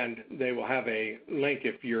 and they will have a link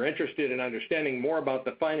if you're interested in understanding more about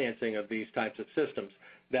the financing of these types of systems.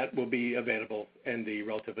 That will be available in the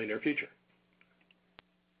relatively near future.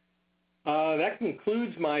 That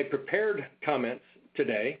concludes my prepared comments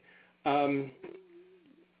today.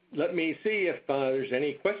 Let me see if there's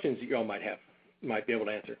any questions that you all might be able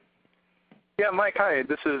to answer. Yeah, Mike, hi.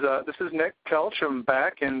 This is Nick Kelch. I'm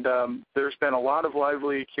back, and there's been a lot of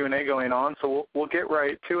lively Q&A going on, so we'll get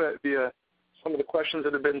right to it via some of the questions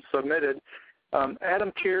that have been submitted.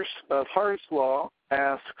 Adam Pierce of Hart's Law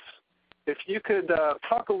asks if you could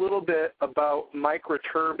talk a little bit about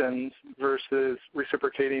microturbines versus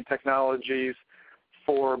reciprocating technologies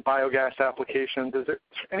for biogas applications. Is there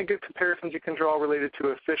any good comparisons you can draw related to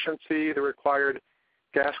efficiency, the required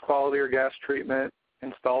gas quality or gas treatment,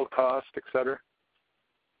 installed cost, et cetera?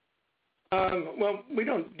 Well, we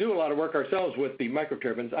don't do a lot of work ourselves with the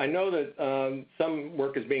microturbines. I know that some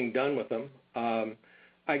work is being done with them.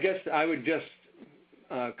 I guess I would just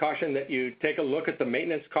caution that you take a look at the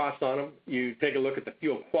maintenance costs on them. You take a look at the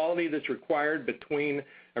fuel quality that's required between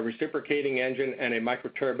a reciprocating engine and a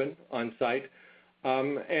microturbine on site,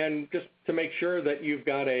 and just to make sure that you've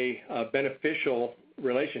got a beneficial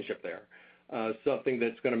relationship there, something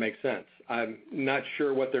that's going to make sense. I'm not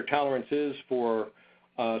sure what their tolerance is for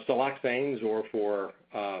siloxanes or for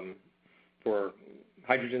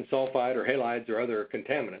hydrogen sulfide or halides or other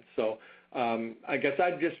contaminants. So I guess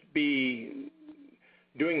I'd just be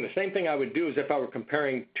doing the same thing I would do as if I were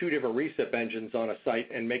comparing two different recip engines on a site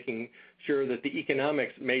and making sure that the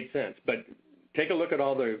economics made sense. But take a look at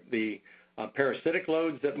all the parasitic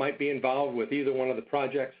loads that might be involved with either one of the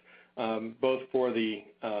projects, both for the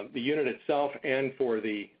unit itself and for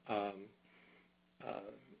the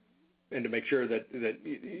and to make sure that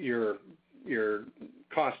your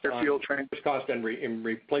cost on fuel train cost and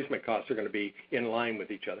replacement costs are going to be in line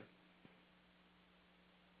with each other.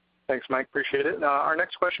 Thanks, Mike. Appreciate it. Our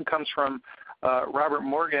next question comes from Robert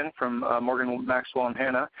Morgan from Morgan, Maxwell, and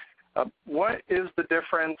Hanna. What is the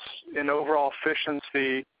difference in overall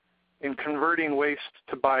efficiency in converting waste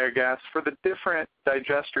to biogas for the different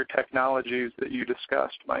digester technologies that you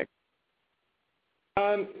discussed, Mike?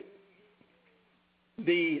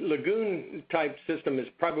 The lagoon type system is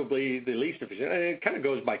probably the least efficient, and it kind of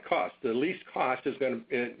goes by cost. The least cost is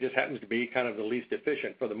it just happens to be kind of the least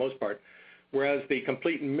efficient for the most part, whereas the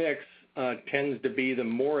complete mix tends to be the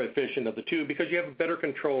more efficient of the two because you have better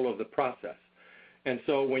control of the process. And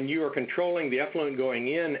so when you are controlling the effluent going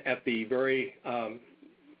in at the very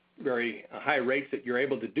high rates that you're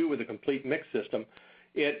able to do with a complete mix system,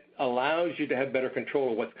 it allows you to have better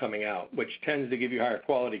control of what's coming out, which tends to give you higher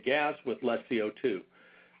quality gas with less CO2.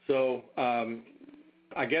 So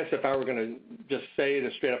I guess if I were going to just say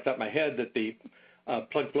it straight off the top of my head that the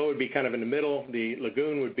plug flow would be kind of in the middle, the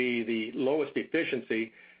lagoon would be the lowest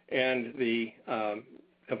efficiency, and the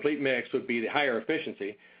complete mix would be the higher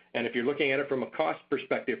efficiency. And if you're looking at it from a cost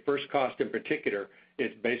perspective, first cost in particular,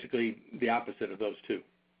 it's basically the opposite of those two.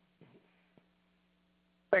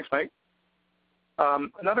 Thanks, Mike.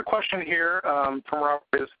 Another question here from Robert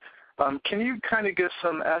is, can you kind of give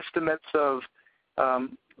some estimates of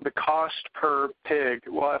the cost per pig?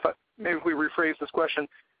 Well, maybe if we rephrase this question,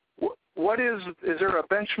 is there a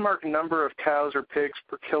benchmark number of cows or pigs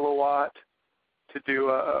per kilowatt to do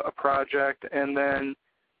a project, and then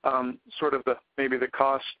sort of maybe the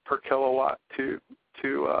cost per kilowatt to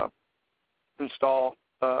install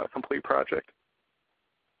a complete project?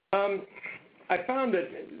 I found that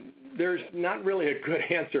there's not really a good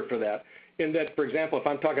answer for that, in that, for example, if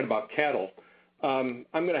I'm talking about cattle, I'm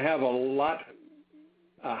going to have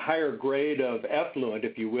a higher grade of effluent,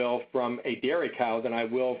 if you will, from a dairy cow than I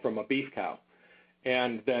will from a beef cow.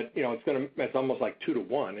 And that, it's almost like 2 to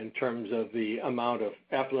 1 in terms of the amount of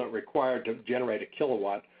effluent required to generate a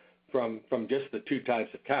kilowatt from just the two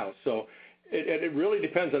types of cows. So it really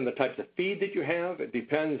depends on the types of feed that you have. It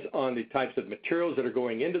depends on the types of materials that are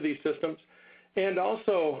going into these systems. And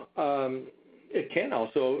also, it can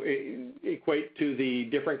also equate to the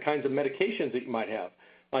different kinds of medications that you might have.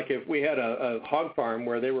 Like if we had a hog farm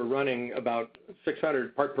where they were running about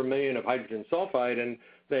 600 part per million of hydrogen sulfide, and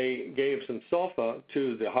they gave some sulfa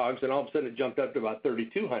to the hogs, and all of a sudden it jumped up to about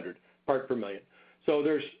 3,200 part per million. So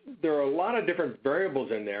there are a lot of different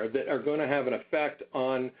variables in there that are going to have an effect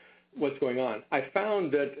on what's going on. I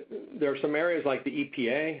found that there are some areas like the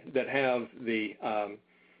EPA that have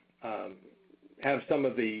some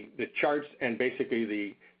of the charts and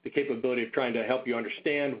basically the capability of trying to help you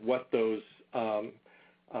understand what those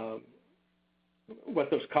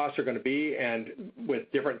costs are going to be, and with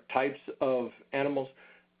different types of animals.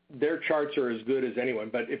 Their charts are as good as anyone,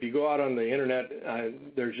 but if you go out on the internet,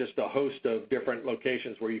 there's just a host of different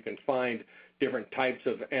locations where you can find different types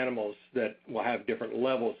of animals that will have different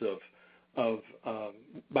levels of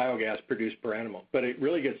biogas produced per animal. But it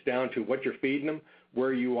really gets down to what you're feeding them,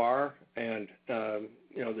 where you are, and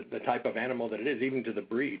the type of animal that it is, even to the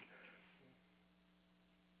breed.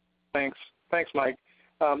 Thanks, Mike.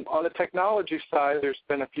 On the technology side, there's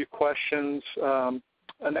been a few questions. An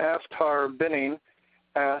Aftar Binning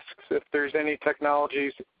asks if there's any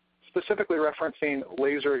technologies, specifically referencing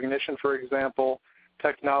laser ignition, for example,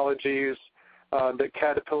 technologies that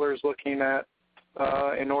Caterpillar is looking at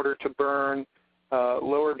in order to burn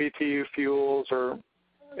lower BTU fuels or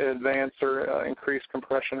advance or increase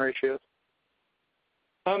compression ratios?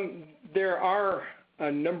 There are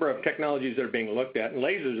a number of technologies that are being looked at, and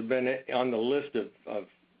lasers have been on the list of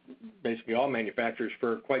basically all manufacturers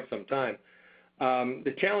for quite some time.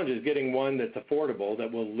 The challenge is getting one that's affordable,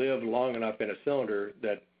 that will live long enough in a cylinder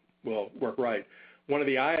that will work right. One of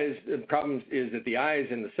the problems is that the eyes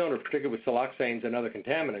in the cylinder, particularly with siloxanes and other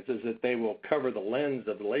contaminants, is that they will cover the lens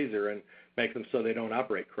of the laser and make them so they don't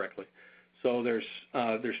operate correctly. So there's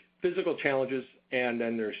physical challenges, and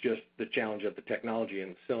then there's just the challenge of the technology in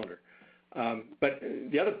the cylinder. But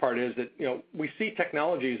the other part is that we see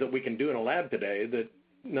technologies that we can do in a lab today that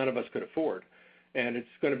none of us could afford. And it's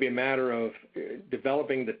going to be a matter of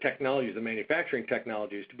developing the technologies, the manufacturing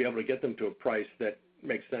technologies, to be able to get them to a price that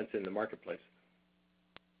makes sense in the marketplace.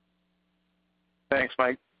 Thanks,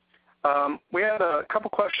 Mike. We had a couple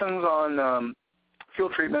questions on fuel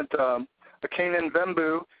treatment. Akanan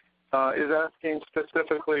Vembu is asking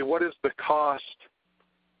specifically, what is the cost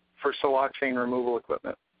for siloxane removal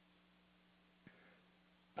equipment?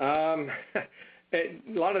 A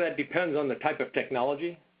lot of that depends on the type of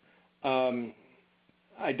technology.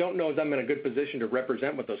 I don't know if I'm in a good position to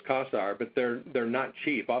represent what those costs are, but they're not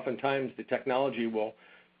cheap. Oftentimes the technology will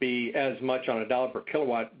be as much on a $1 per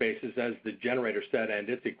kilowatt basis as the generator set and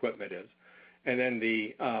its equipment is. And then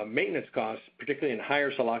the maintenance costs, particularly in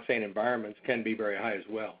higher siloxane environments, can be very high as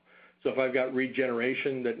well. So if I've got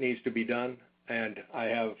regeneration that needs to be done, and I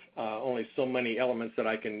have only so many elements that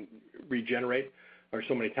I can regenerate, or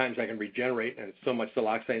so many times I can regenerate, and so much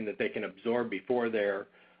siloxane that they can absorb before they're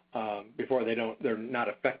not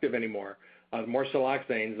effective anymore. The more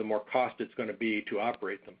siloxanes, the more cost it's going to be to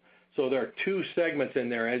operate them. So there are two segments in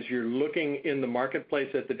there as you're looking in the marketplace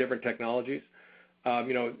at the different technologies.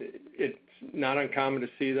 It's not uncommon to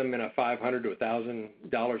see them in a $500 to $1,000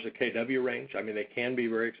 a kW range. I mean, they can be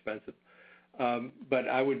very expensive. But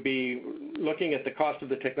I would be looking at the cost of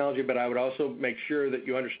the technology, but I would also make sure that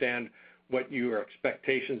you understand what your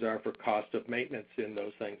expectations are for cost of maintenance in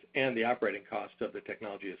those things and the operating cost of the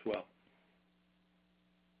technology as well.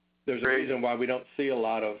 There's a reason why we don't see a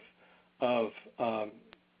lot of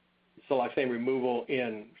siloxane removal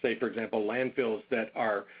in, say, for example, landfills that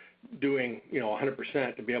are doing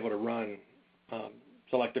 100% to be able to run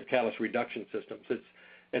selective catalyst reduction systems.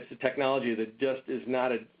 It's a technology that just is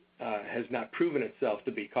not has not proven itself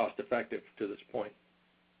to be cost effective to this point.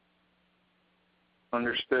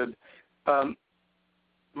 Understood.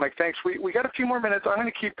 Mike, thanks. We got a few more minutes. I'm going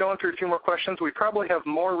to keep going through a few more questions. We probably have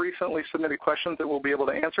more recently submitted questions that we'll be able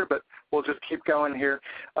to answer, but we'll just keep going here.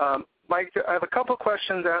 Mike, I have a couple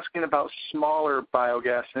questions asking about smaller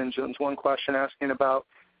biogas engines. One question asking about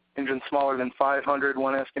engines smaller than 500,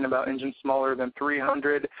 one asking about engines smaller than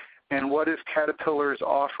 300, and what is Caterpillar's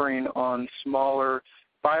offering on smaller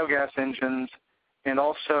biogas engines? And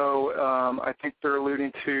also, I think they're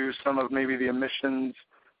alluding to some of maybe the emissions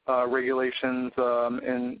regulations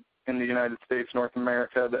in the United States, North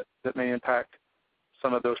America, that may impact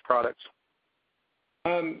some of those products.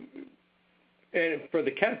 And for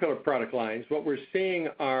the Caterpillar product lines, what we're seeing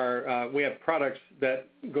are we have products that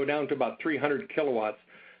go down to about 300 kilowatts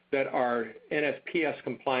that are NSPS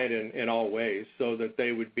compliant in all ways, so that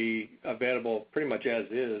they would be available pretty much as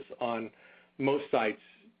is on most sites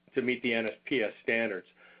to meet the NSPS standards.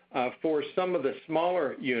 For some of the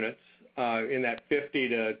smaller units, in that 50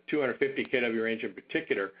 to 250 kW range in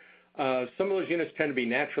particular, some of those units tend to be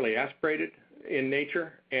naturally aspirated in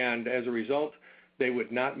nature, and as a result, they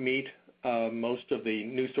would not meet most of the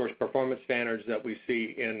new source performance standards that we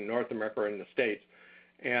see in North America or in the States.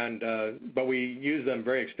 But we use them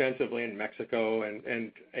very extensively in Mexico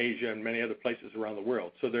and Asia and many other places around the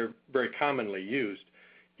world. So they're very commonly used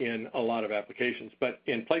in a lot of applications. But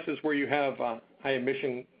in places where you have high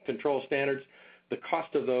emission control standards, the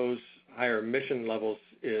cost of those higher emission levels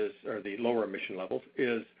or the lower emission levels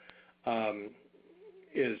is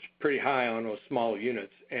pretty high on those small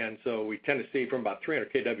units. And so we tend to see from about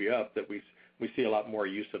 300 kW up that we see a lot more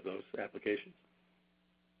use of those applications.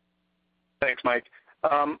 Thanks, Mike.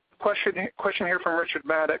 Question here from Richard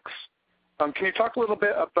Maddox. Can you talk a little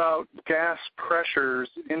bit about gas pressures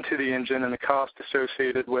into the engine and the cost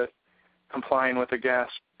associated with complying with a gas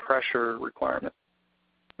pressure requirement?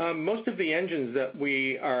 Most of the engines that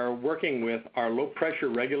we are working with are low pressure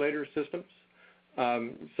regulator systems.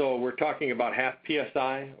 So we're talking about half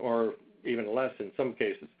PSI or even less in some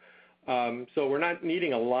cases. So we're not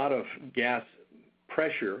needing a lot of gas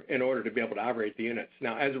pressure in order to be able to operate the units.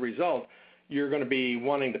 Now, as a result, you're going to be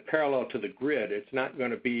wanting to parallel to the grid. It's not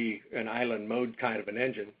going to be an island mode kind of an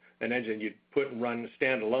engine you'd put and run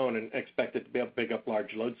standalone and expect it to be able to pick up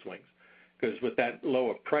large load swings. Because with that low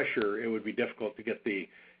of pressure, it would be difficult to get the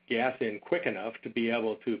gas in quick enough to be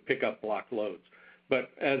able to pick up block loads. But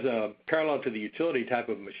as a parallel to the utility type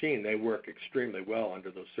of machine, they work extremely well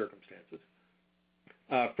under those circumstances.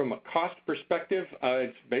 From a cost perspective,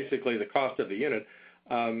 it's basically the cost of the unit.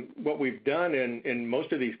 What we've done in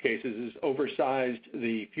most of these cases is oversized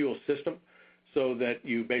the fuel system so that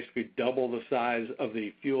you basically double the size of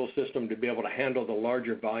the fuel system to be able to handle the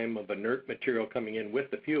larger volume of inert material coming in with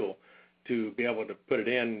the fuel to be able to put it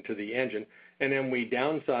into the engine. And then we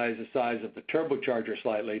downsize the size of the turbocharger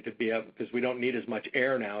slightly to be able, because we don't need as much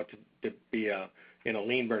air now to be in a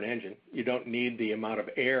lean burn engine. You don't need the amount of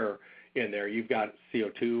air in there. You've got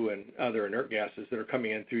CO2 and other inert gases that are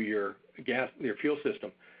coming in through your fuel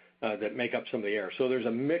system that make up some of the air. So there's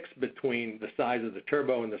a mix between the size of the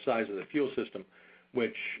turbo and the size of the fuel system,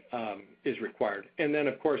 which is required. And then,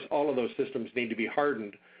 of course, all of those systems need to be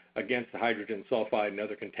hardened against the hydrogen sulfide and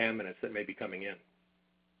other contaminants that may be coming in.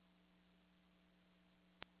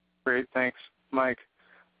 Great, thanks, Mike.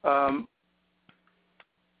 There's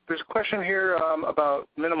a question here about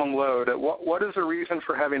minimum load. What is the reason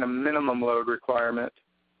for having a minimum load requirement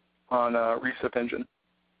on a recip engine?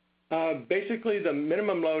 Basically, the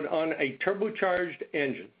minimum load on a turbocharged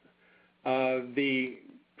engine, the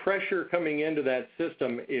pressure coming into that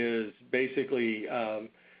system is basically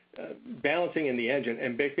balancing in the engine,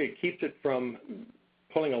 and basically it keeps it from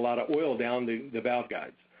pulling a lot of oil down the valve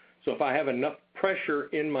guides. So if I have enough pressure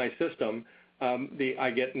in my system,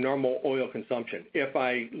 I get normal oil consumption. If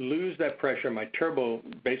I lose that pressure, my turbo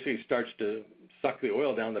basically starts to suck the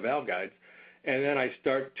oil down the valve guides, and then I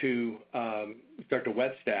start to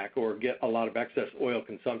wet stack or get a lot of excess oil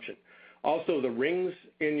consumption. Also, the rings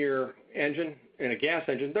in your engine, in a gas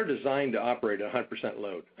engine, they're designed to operate at 100%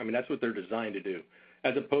 load. I mean, that's what they're designed to do,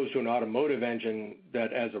 as opposed to an automotive engine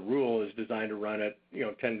that, as a rule, is designed to run at,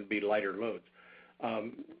 tend to be lighter loads.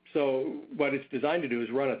 So what it's designed to do is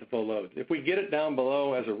run at the full load. If we get it down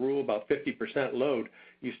below, as a rule, about 50% load,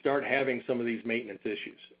 you start having some of these maintenance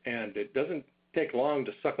issues. And it doesn't take long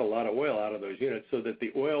to suck a lot of oil out of those units, so that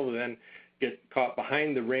the oil will then get caught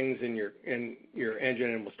behind the rings in your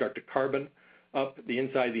engine and will start to carbon up the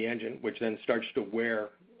inside of the engine, which then starts to wear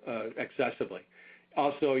excessively.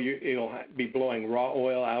 Also, you'll be blowing raw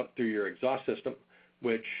oil out through your exhaust system,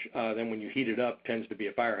 which then when you heat it up tends to be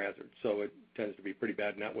a fire hazard. So it tends to be pretty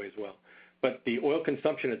bad in that way as well. But the oil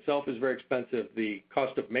consumption itself is very expensive. The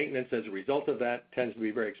cost of maintenance as a result of that tends to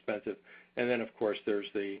be very expensive. And then, of course, there's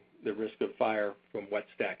the risk of fire from wet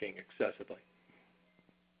stacking excessively.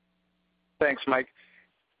 Thanks, Mike.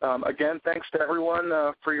 Again, thanks to everyone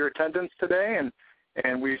for your attendance today,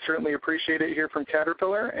 and we certainly appreciate it here from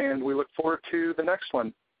Caterpillar, and we look forward to the next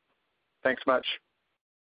one. Thanks much.